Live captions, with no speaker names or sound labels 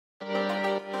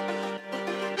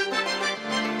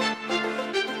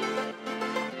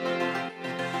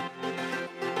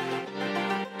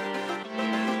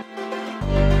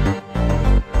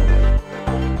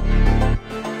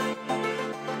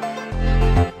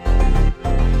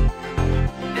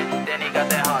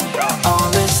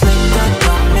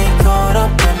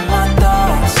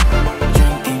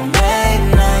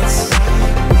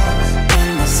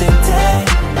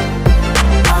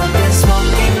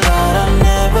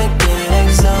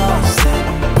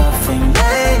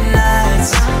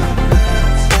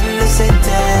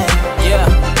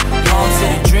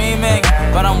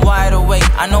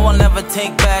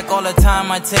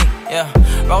time I take,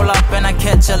 yeah. Roll up and I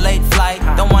catch a late flight.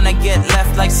 Don't wanna get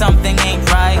left like something ain't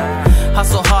right.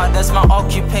 Hustle hard, that's my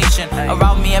occupation.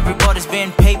 Around me everybody's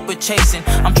been paper chasing.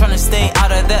 I'm trying to stay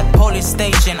out of that police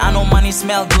station. I know money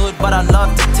smell good, but I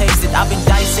love to taste it. I've been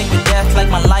dicing with death like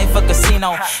my life a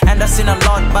casino. And I've seen a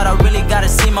lot, but I really gotta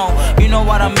see more. You know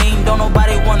what I mean, don't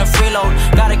nobody wanna freeload.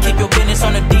 Gotta keep your business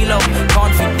on the D-low.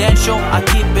 Confidential, I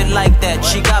keep it like that.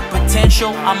 She got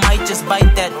potential, I might just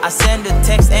bite that. I send a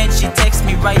text and she texts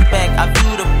me right back. I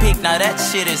view the pic, now that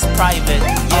shit is private,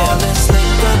 yeah. All this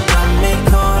liquor got me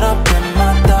caught up in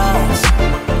my thoughts,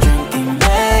 drinking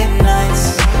late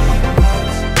nights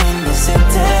in the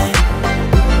city.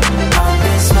 I've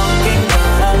been smoking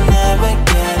but I never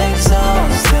get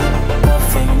exhausted,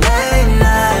 puffing late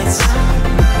nights,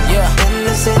 yeah, in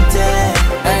the city.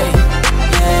 Hey,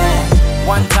 yeah.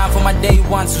 One time for my day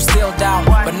ones who still down,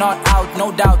 but not out,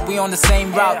 no doubt, we on the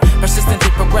same route. Persistently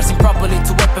progressing properly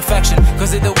toward perfection.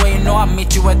 Cause either way, you know I'll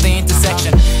meet you at the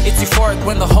intersection. It's euphoric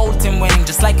when the whole team winning,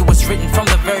 just like it was written from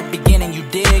the very beginning, you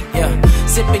dig, yeah.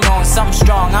 Sipping on something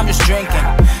strong, I'm just drinking.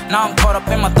 Now I'm caught up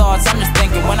in my thoughts, I'm just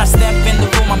thinking. When I step in the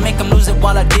room, I make them lose it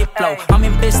while I dip low. I'm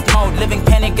in beast mode, living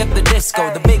panic at the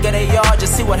disco. The bigger they are,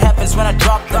 just see what happens when I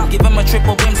drop them. Give them a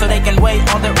triple beam so they can weigh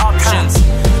all their options.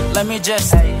 Let me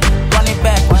just run it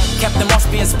back. Captain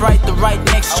Mosby and Sprite, the right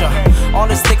mixture. All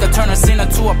this liquor turn a sinner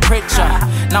to a preacher.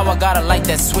 Now I gotta like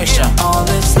that swisher. All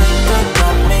this liquor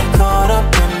got me caught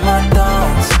up in my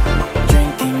thoughts,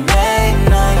 drinking late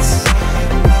nights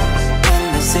in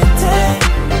the city.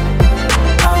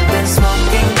 I've been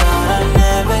smoking but I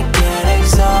never get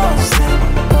exhausted,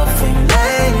 puffing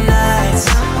late nights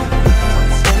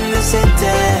in the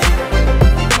city.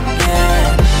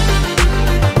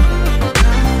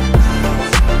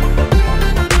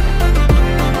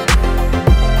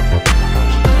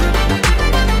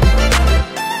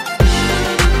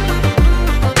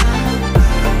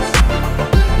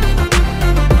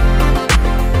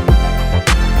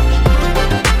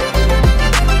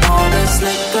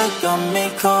 Got me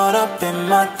caught up in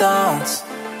my thoughts,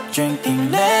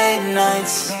 drinking late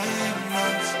nights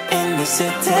in the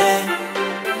city.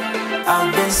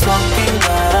 I've been smoking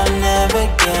but